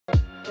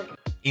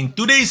In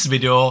today's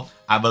video,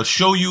 I will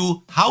show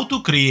you how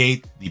to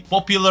create the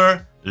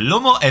popular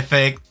Lomo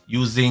effect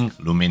using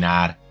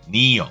Luminar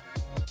NEO.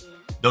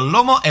 The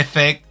Lomo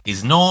effect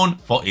is known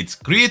for its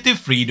creative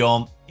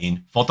freedom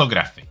in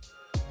photography.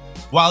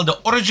 While the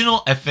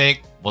original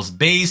effect was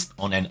based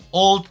on an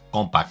old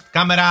compact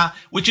camera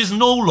which is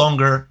no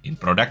longer in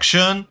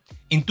production,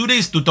 in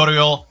today's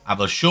tutorial I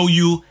will show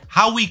you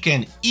how we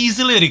can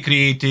easily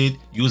recreate it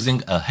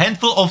using a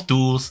handful of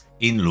tools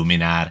in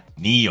Luminar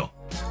NEO.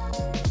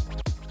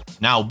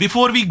 Now,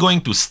 before we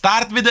going to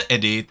start with the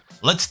edit,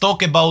 let's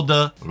talk about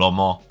the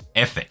Lomo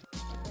effect.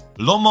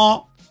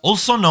 Lomo,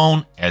 also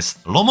known as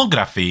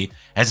lomography,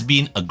 has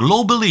been a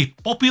globally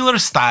popular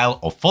style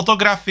of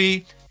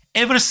photography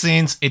ever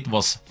since it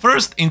was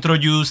first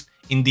introduced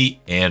in the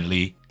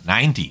early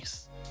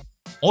 90s.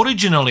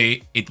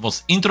 Originally, it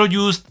was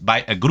introduced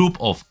by a group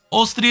of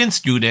Austrian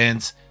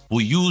students who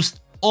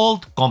used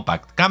old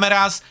compact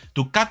cameras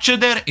to capture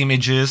their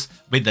images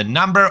with a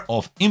number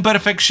of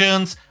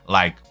imperfections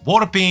like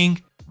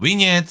warping,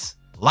 vignettes,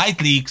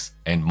 light leaks,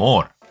 and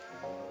more.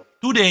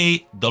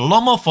 Today, the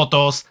Lomo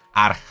photos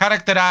are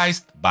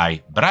characterized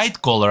by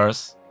bright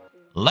colors,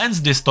 lens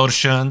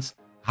distortions,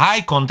 high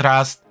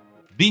contrast,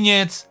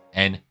 vignettes,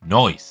 and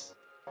noise.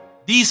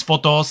 These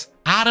photos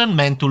aren't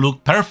meant to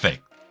look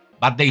perfect,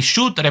 but they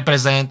should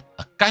represent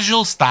a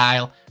casual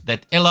style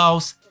that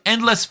allows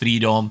endless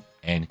freedom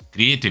and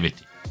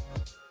creativity.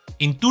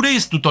 In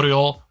today's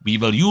tutorial, we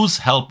will use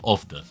help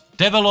of the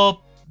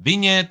develop,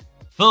 vignette,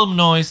 film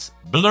noise,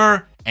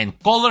 blur, and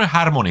color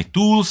harmony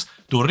tools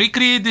to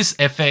recreate this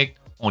effect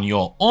on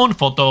your own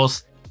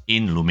photos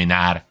in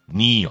Luminar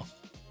NEO.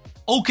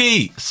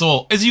 Okay,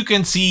 so as you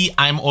can see,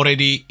 I'm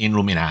already in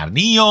Luminar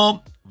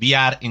NEO. We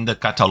are in the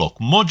catalog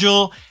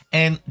module,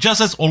 and just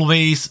as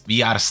always,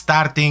 we are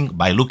starting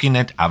by looking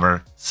at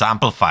our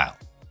sample file.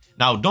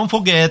 Now, don't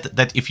forget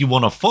that if you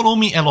want to follow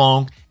me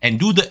along and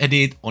do the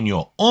edit on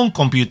your own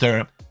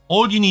computer,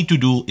 all you need to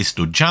do is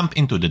to jump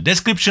into the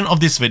description of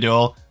this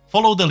video,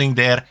 follow the link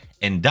there,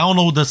 and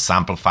download the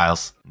sample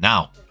files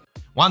now.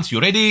 Once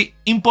you're ready,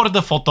 import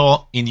the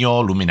photo in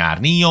your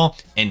Luminar NEO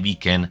and we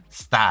can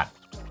start.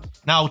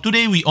 Now,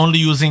 today we only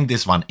using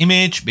this one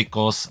image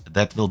because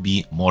that will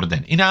be more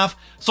than enough.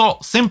 So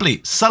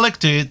simply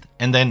select it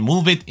and then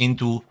move it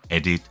into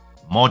edit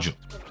module.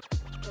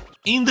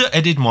 In the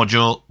edit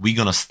module, we're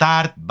gonna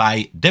start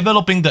by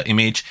developing the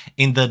image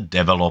in the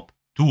develop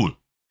tool.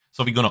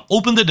 So we're gonna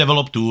open the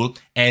develop tool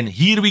and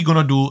here we're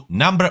gonna do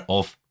number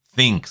of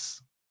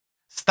things.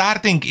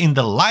 Starting in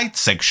the light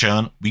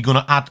section, we're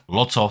gonna add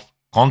lots of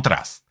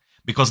contrast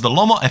because the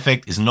Lomo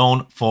effect is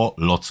known for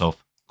lots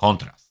of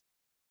contrast.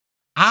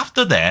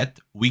 After that,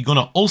 we're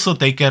gonna also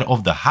take care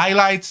of the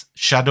highlights,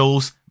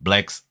 shadows,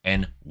 blacks,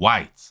 and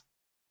whites.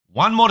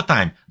 One more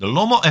time, the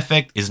Lomo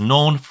effect is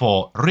known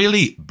for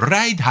really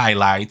bright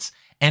highlights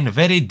and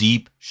very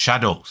deep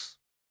shadows.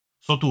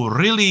 So to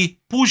really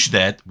push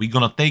that, we're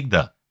gonna take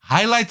the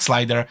highlight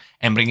slider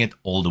and bring it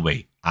all the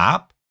way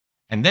up.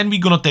 And then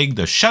we're gonna take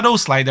the shadow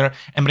slider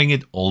and bring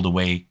it all the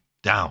way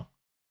down.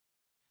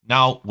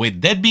 Now,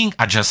 with that being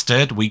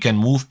adjusted, we can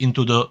move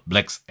into the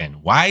blacks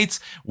and whites,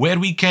 where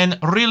we can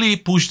really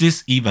push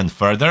this even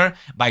further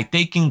by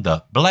taking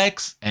the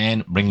blacks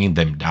and bringing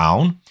them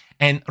down.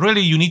 And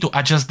really, you need to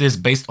adjust this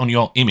based on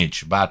your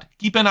image, but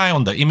keep an eye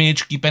on the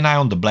image, keep an eye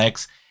on the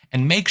blacks,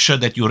 and make sure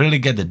that you really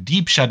get the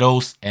deep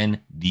shadows and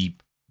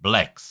deep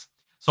blacks.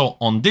 So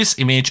on this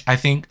image, I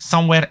think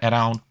somewhere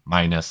around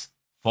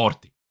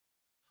 -40.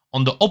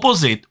 On the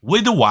opposite,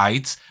 with the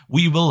whites,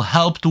 we will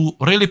help to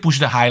really push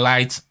the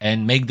highlights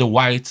and make the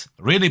whites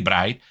really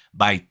bright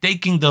by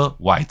taking the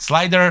white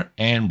slider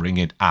and bring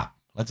it up.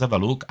 Let's have a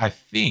look. I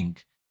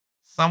think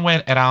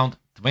somewhere around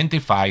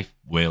 25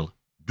 will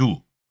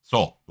do.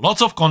 So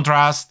lots of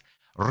contrast,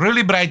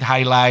 really bright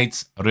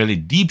highlights, really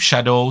deep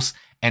shadows,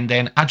 and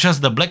then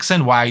adjust the blacks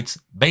and whites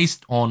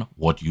based on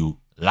what you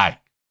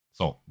like.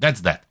 So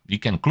that's that. We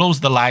can close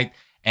the light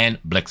and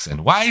blacks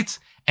and whites,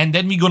 and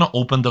then we're gonna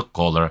open the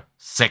color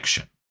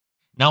section.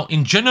 Now,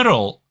 in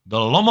general, the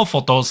Lomo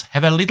photos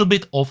have a little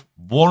bit of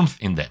warmth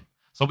in them.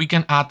 So we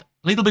can add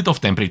a little bit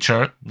of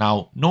temperature.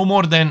 Now, no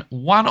more than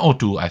 1 or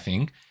 2, I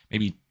think.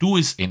 Maybe 2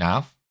 is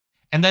enough.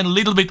 And then a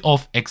little bit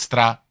of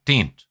extra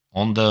tint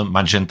on the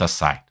magenta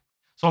side.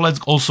 So let's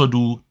also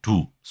do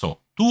 2. So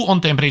 2 on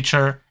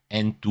temperature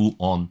and 2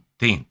 on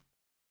tint.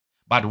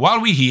 But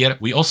while we're here,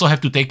 we also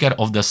have to take care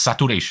of the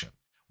saturation.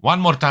 One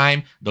more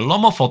time, the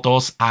Lomo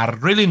photos are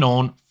really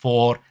known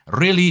for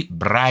really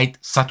bright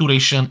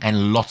saturation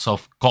and lots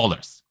of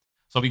colors.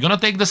 So we're gonna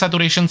take the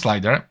saturation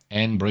slider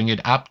and bring it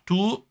up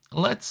to,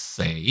 let's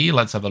say,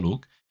 let's have a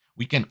look.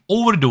 We can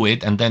overdo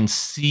it and then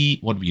see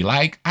what we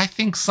like. I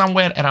think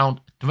somewhere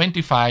around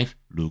 25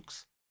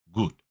 looks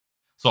good.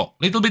 So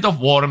little bit of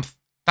warmth,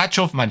 touch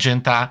of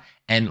magenta,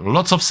 and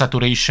lots of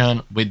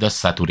saturation with the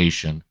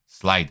saturation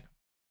slider.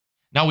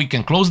 Now we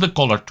can close the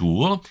color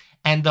tool.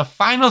 And the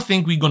final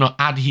thing we're gonna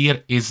add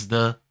here is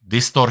the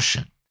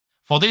distortion.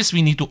 For this,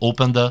 we need to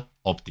open the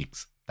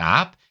optics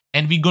tab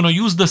and we're gonna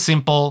use the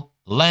simple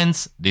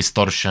lens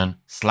distortion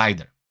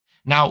slider.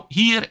 Now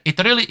here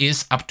it really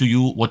is up to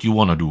you what you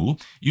want to do.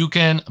 You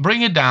can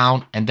bring it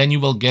down and then you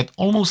will get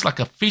almost like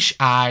a fish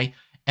eye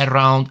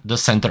around the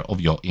center of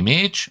your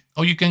image,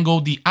 or you can go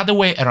the other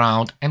way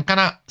around and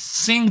kind of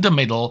sink the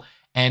middle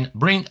and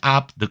bring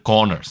up the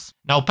corners.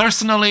 Now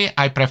personally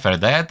I prefer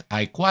that.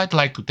 I quite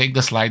like to take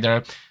the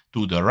slider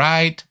to the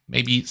right,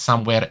 maybe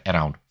somewhere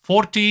around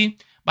 40,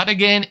 but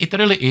again it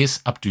really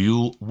is up to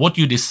you what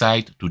you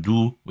decide to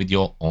do with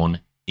your own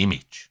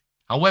image.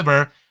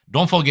 However,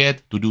 don't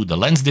forget to do the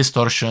lens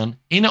distortion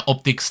in the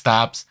optic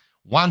steps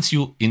once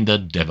you in the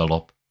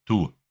develop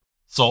tool.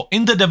 So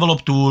in the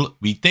develop tool,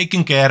 we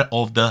taking care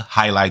of the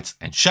highlights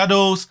and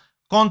shadows,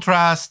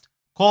 contrast,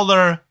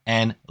 color,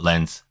 and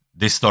lens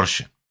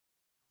distortion.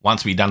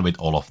 Once we're done with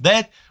all of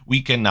that,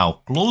 we can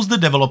now close the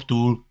develop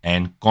tool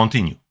and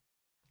continue.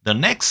 The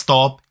next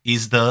stop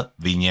is the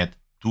vignette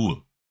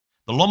tool.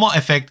 The Lomo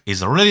effect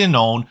is really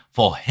known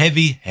for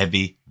heavy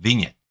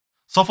vignette.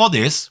 So for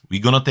this,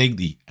 we're gonna take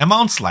the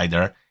amount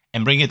slider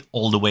and bring it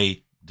all the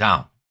way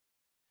down.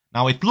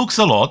 Now it looks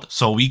a lot,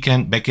 so we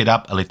can back it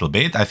up a little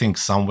bit. I think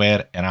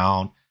somewhere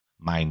around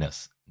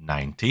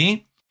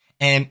 -90.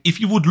 And if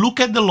you would look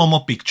at the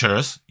Lomo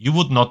pictures, you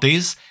would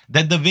notice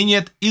that the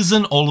vignette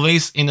isn't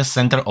always in the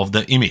center of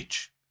the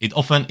image. It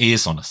often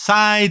is on the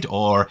side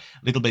or a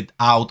little bit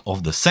out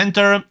of the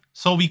center.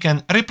 So we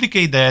can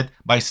replicate that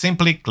by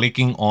simply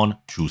clicking on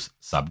choose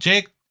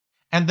subject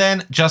and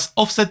then just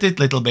offset it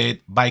a little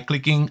bit by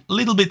clicking a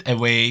little bit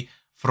away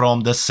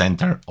from the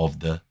center of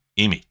the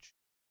image.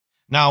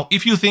 Now,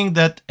 if you think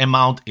that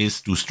amount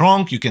is too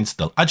strong, you can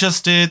still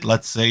adjust it.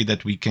 Let's say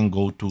that we can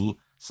go to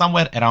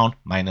somewhere around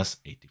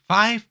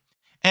 -85.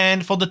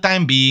 And for the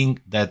time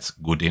being, that's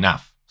good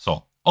enough.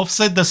 So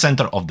offset the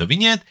center of the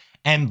vignette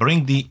and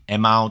bring the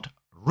amount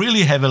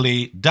really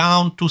heavily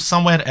down to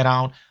somewhere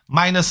around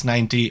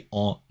 -90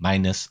 or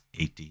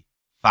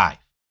 -85.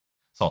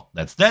 So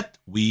that's that.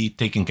 We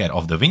taking care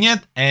of the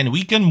vignette and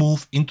we can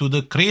move into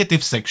the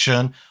creative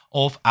section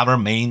of our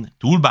main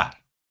toolbar.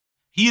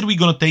 Here we're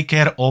gonna take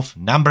care of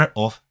number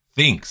of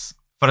things.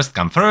 First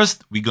come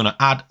first, we're gonna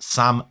add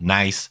some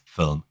nice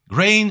film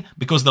grain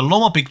because the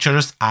Lomo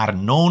pictures are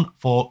known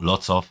for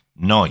lots of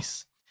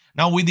noise.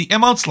 Now with the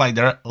amount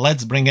slider,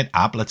 let's bring it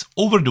up, let's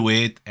overdo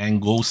it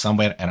and go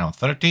somewhere around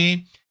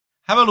 30.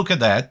 Have a look at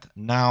that.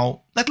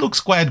 Now that looks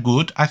quite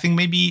good. I think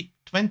maybe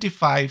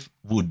 25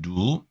 would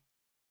do.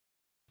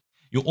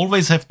 You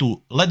always have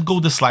to let go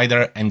the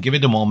slider and give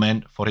it a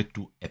moment for it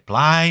to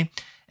apply.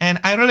 And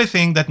I really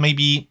think that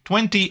maybe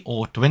 20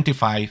 or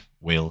 25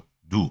 will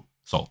do.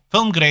 So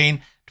film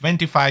grain,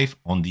 25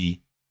 on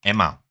the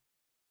amount.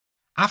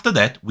 After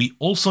that, we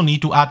also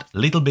need to add a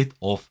little bit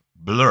of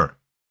blur.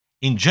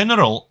 In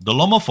general, the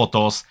Lomo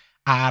photos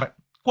are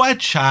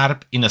quite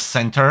sharp in the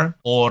center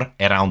or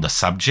around the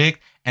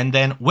subject, and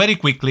then very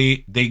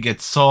quickly they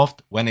get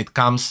soft when it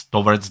comes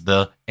towards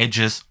the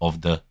edges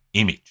of the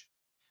image.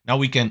 Now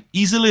we can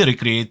easily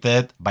recreate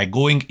that by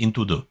going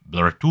into the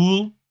blur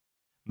tool,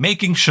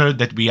 making sure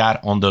that we are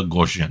on the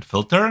Gaussian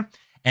filter,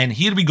 and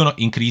here we're gonna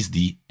increase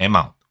the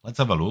amount. Let's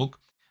have a look.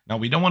 Now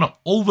we don't want to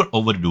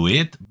overdo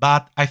it,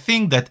 but I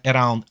think that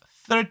around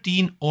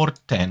 13 or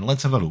 10,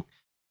 let's have a look.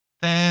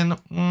 10,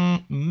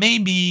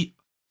 maybe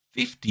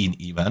 15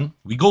 even.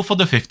 We go for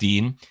the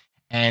 15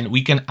 and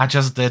we can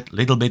adjust that a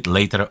little bit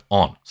later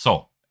on.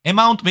 So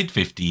amount with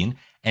 15,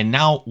 and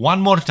now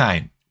one more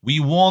time. We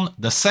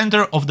want the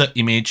center of the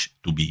image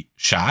to be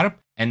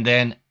sharp, and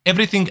then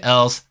everything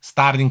else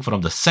starting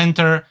from the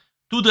center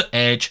to the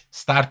edge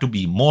start to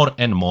be more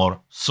and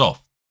more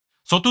soft.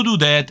 So to do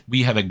that,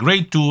 we have a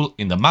great tool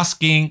in the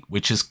masking,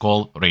 which is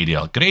called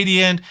radial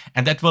gradient,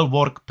 and that will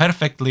work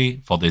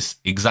perfectly for this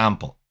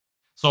example.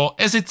 So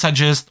as it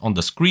suggests on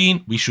the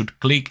screen, we should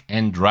click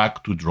and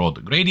drag to draw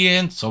the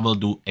gradient. So we'll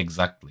do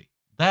exactly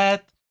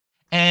that.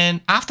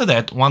 And after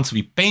that, once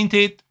we paint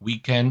it, we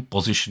can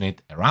position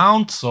it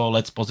around. So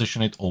let's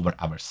position it over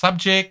our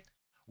subject.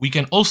 We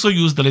can also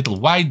use the little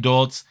white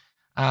dots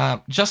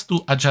just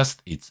to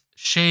adjust its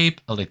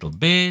shape a little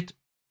bit.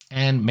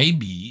 And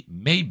maybe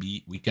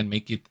we can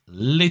make it a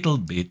little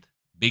bit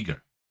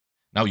bigger.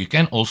 Now you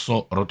can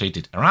also rotate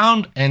it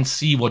around and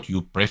see what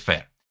you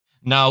prefer.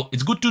 Now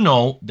it's good to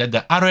know that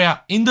the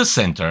area in the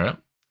center,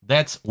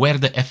 that's where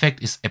the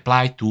effect is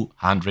applied to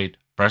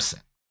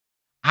 100%.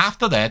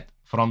 After that,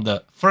 from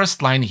the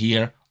first line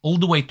here all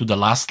the way to the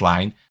last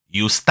line,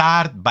 you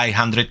start by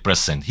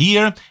 100%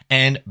 here,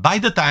 and by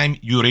the time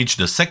you reach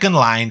the second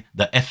line,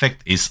 the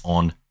effect is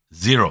on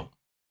 0.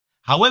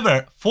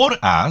 However, for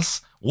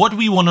us, what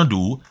we want to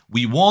do,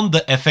 we want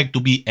the effect to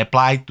be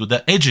applied to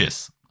the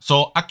edges.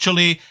 So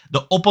actually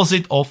the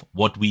opposite of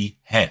what we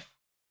have.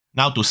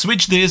 Now to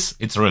switch this,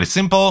 it's really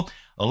simple.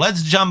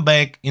 Let's jump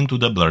back into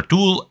the blur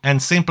tool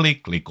and simply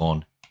click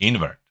on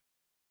invert.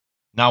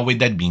 Now with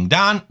that being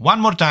done,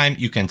 one more time,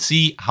 you can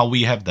see how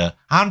we have the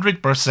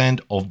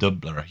 100% of the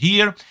blur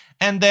here.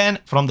 And then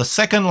from the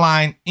second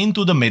line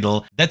into the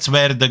middle, that's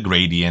where the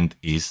gradient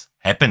is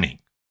happening.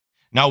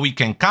 Now we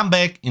can come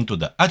back into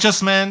the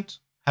adjustment,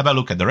 have a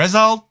look at the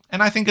result,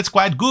 and I think it's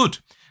quite good.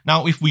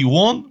 Now, if we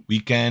want, we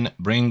can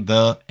bring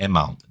the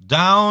amount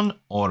down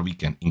or we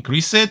can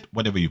increase it,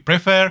 whatever you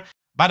prefer.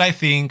 But I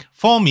think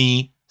for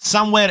me,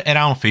 somewhere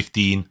around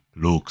 15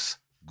 looks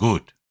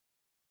good.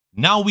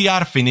 Now we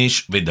are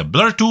finished with the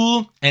blur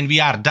tool and we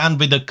are done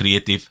with the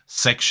creative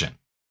section.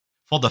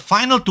 For the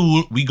final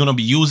tool we're gonna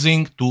be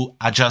using to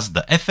adjust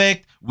the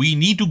effect, we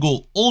need to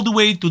go all the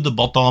way to the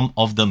bottom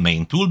of the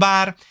main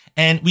toolbar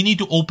and we need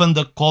to open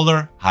the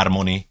color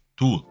harmony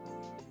tool.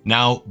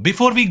 Now,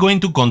 before we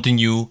going to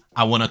continue,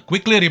 I wanna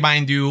quickly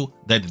remind you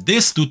that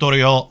this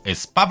tutorial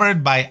is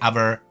powered by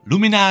our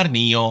Luminar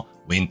NEO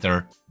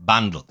Winter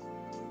Bundle.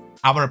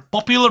 Our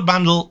popular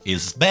bundle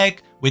is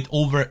back with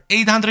over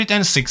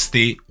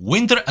 860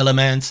 winter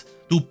elements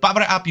to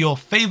power up your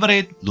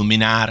favorite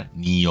Luminar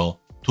NEO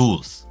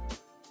tools.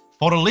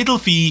 For a little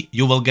fee,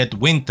 you will get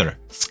winter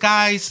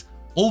skies,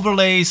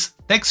 overlays,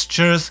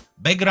 textures,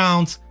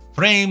 backgrounds,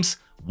 frames,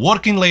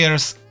 working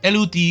layers,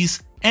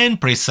 LUTs, and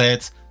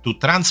presets to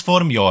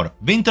transform your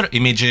winter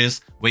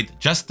images with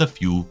just a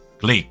few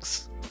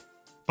clicks.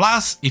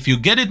 Plus, if you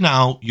get it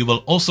now, you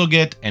will also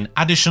get an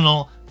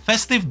additional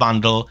festive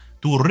bundle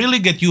to really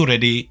get you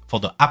ready for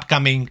the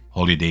upcoming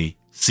holiday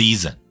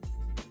season.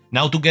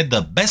 Now, to get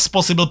the best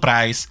possible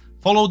price,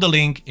 follow the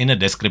link in the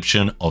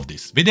description of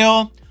this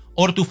video,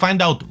 or to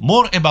find out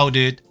more about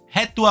it,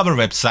 head to our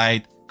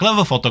website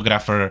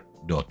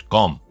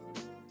cleverphotographer.com.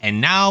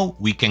 And now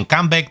we can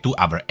come back to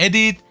our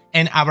edit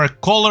and our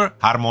color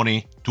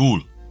harmony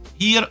tool.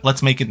 Here,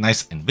 let's make it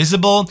nice and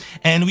visible,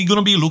 and we're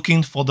gonna be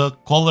looking for the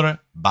color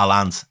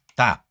balance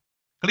tab.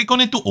 Click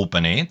on it to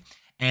open it,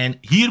 and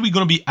here we're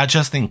gonna be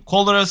adjusting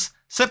colors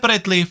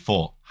separately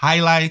for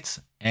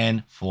highlights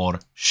and for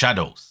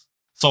shadows.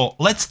 So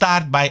let's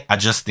start by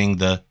adjusting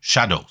the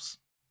shadows.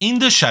 In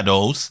the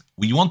shadows,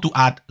 we want to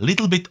add a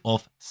little bit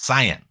of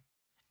cyan.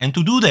 And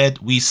to do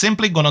that, we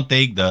simply gonna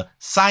take the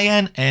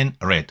cyan and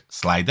red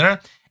slider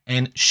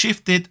and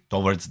shift it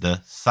towards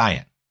the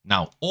cyan.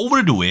 Now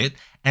overdo it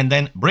and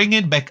then bring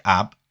it back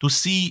up to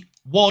see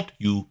what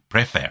you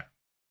prefer.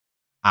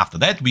 After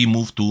that, we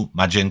move to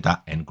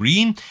magenta and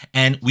green,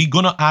 and we're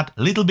gonna add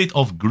a little bit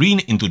of green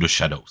into the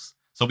shadows.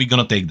 So we're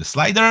gonna take the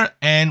slider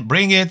and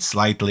bring it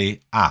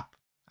slightly up.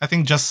 I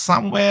think just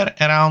somewhere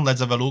around, let's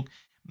have a look,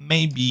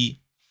 maybe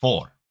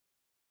 4.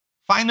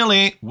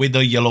 Finally, with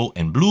the yellow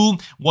and blue,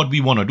 what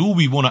we want to do,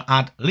 we want to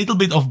add a little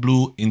bit of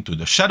blue into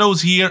the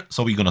shadows here.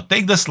 So we're going to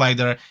take the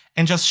slider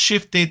and just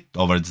shift it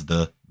towards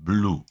the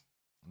blue.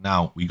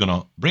 Now we're going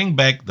to bring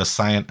back the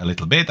cyan a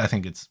little bit. I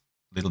think it's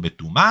a little bit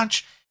too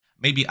much.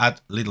 Maybe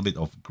add a little bit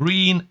of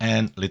green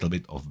and a little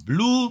bit of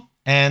blue.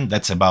 And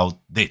that's about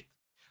it.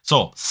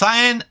 So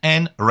cyan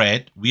and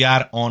red, we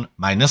are on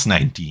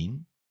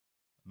 -19.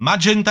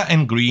 Magenta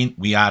and green,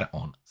 we are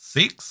on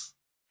 6.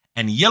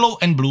 And yellow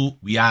and blue,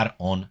 we are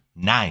on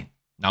 9.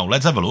 Now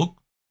let's have a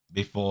look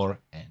before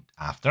and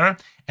after,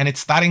 and it's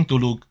starting to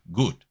look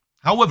good.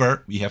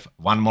 However, we have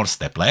one more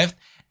step left,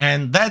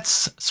 and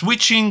that's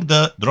switching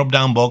the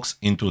drop-down box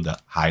into the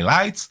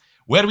highlights,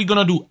 where we're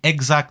gonna do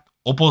exact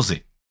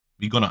opposite.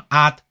 We're gonna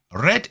add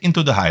red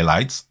into the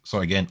highlights,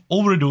 so again,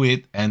 overdo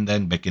it and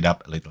then back it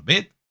up a little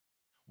bit.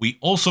 We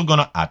also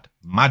gonna add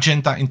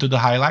magenta into the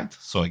highlights,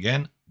 so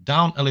again,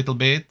 down a little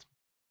bit.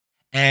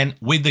 And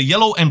with the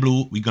yellow and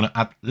blue, we're gonna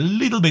add a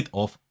little bit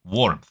of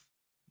warmth.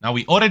 Now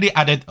we already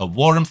added a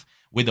warmth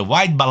with a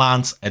white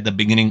balance at the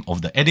beginning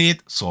of the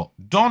edit, so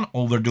don't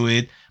overdo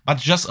it, but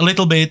just a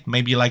little bit,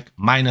 maybe like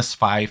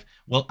 -5,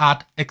 will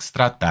add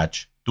extra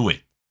touch to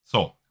it.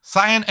 So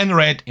cyan and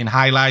red in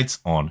highlights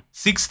on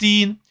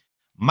 16,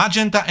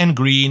 magenta and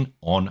green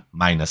on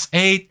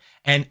 -8,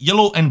 and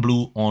yellow and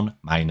blue on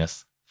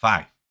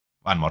 -5.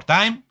 One more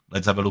time,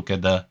 let's have a look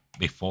at the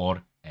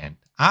before and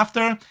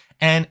after,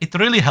 and it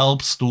really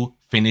helps to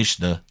finish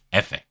the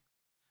effect.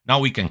 Now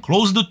we can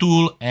close the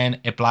tool and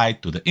apply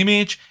it to the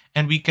image,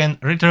 and we can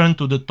return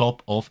to the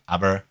top of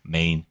our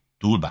main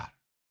toolbar.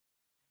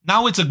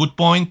 Now it's a good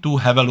point to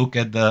have a look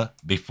at the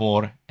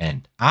before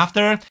and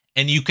after,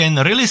 and you can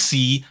really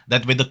see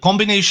that with the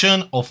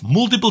combination of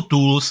multiple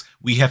tools,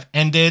 we have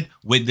ended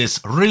with this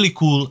really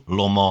cool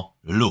Lomo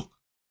look.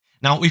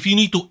 Now, if you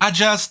need to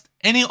adjust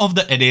any of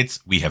the edits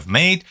we have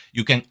made,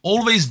 you can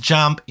always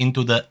jump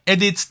into the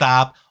Edits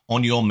tab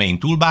on your main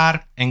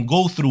toolbar and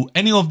go through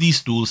any of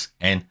these tools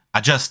and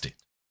adjust it.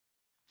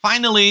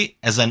 Finally,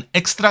 as an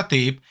extra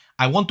tip,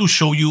 I want to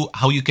show you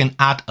how you can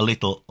add a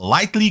little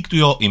light leak to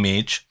your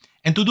image.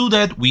 And to do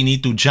that, we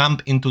need to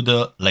jump into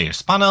the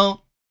Layers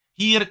panel.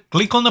 Here,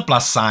 click on the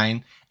plus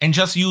sign and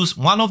just use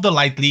one of the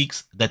light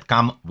leaks that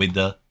come with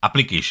the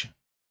application.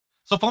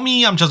 So for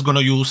me, I'm just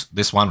gonna use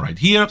this one right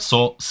here.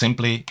 So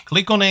simply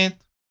click on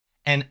it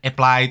and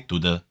apply it to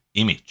the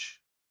image.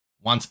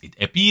 Once it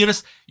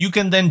appears, you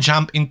can then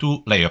jump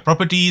into layer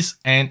properties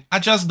and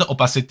adjust the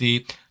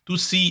opacity to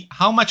see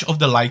how much of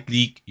the light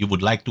leak you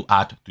would like to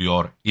add to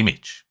your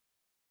image.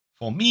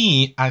 For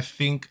me, I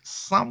think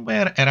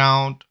somewhere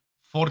around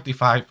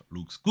 45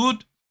 looks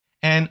good.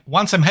 And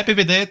once I'm happy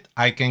with it,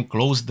 I can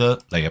close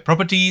the layer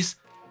properties.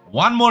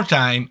 One more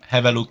time,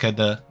 have a look at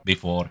the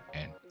before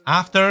and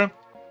after.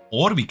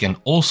 or we can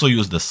also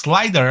use the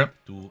slider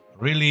to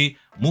really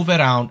move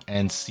around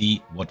and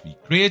see what we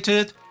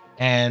created.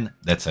 And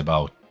that's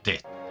about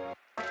it.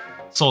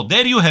 So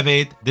there you have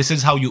it. This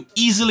is how you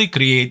easily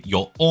create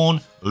your own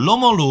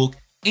Lomo look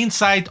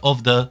inside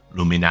of the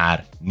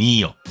Luminar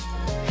NEO.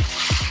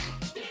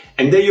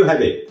 And there you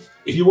have it.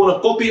 If you want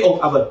a copy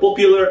of our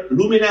popular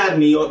Luminar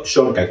NEO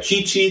shortcut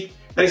cheat sheet,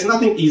 there is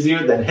nothing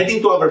easier than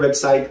heading to our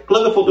website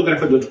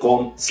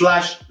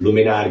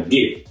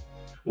cleverphotographer.com/LuminarGive.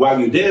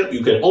 While you're there,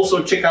 you can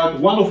also check out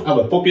one of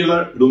our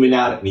popular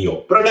Luminar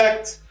NEO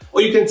products,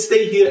 or you can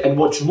stay here and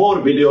watch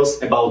more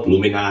videos about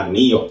Luminar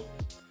NEO.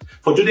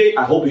 For today,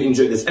 I hope you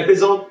enjoyed this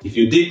episode. If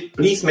you did,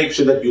 please make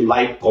sure that you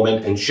like,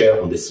 comment and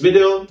share on this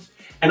video.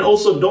 And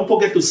also don't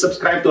forget to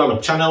subscribe to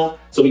our channel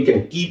so we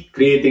can keep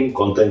creating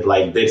content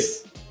like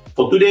this.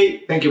 For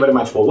today, thank you very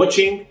much for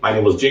watching. My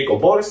name was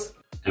Jacob Bors,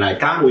 and I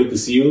can't wait to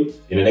see you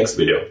in the next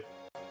video.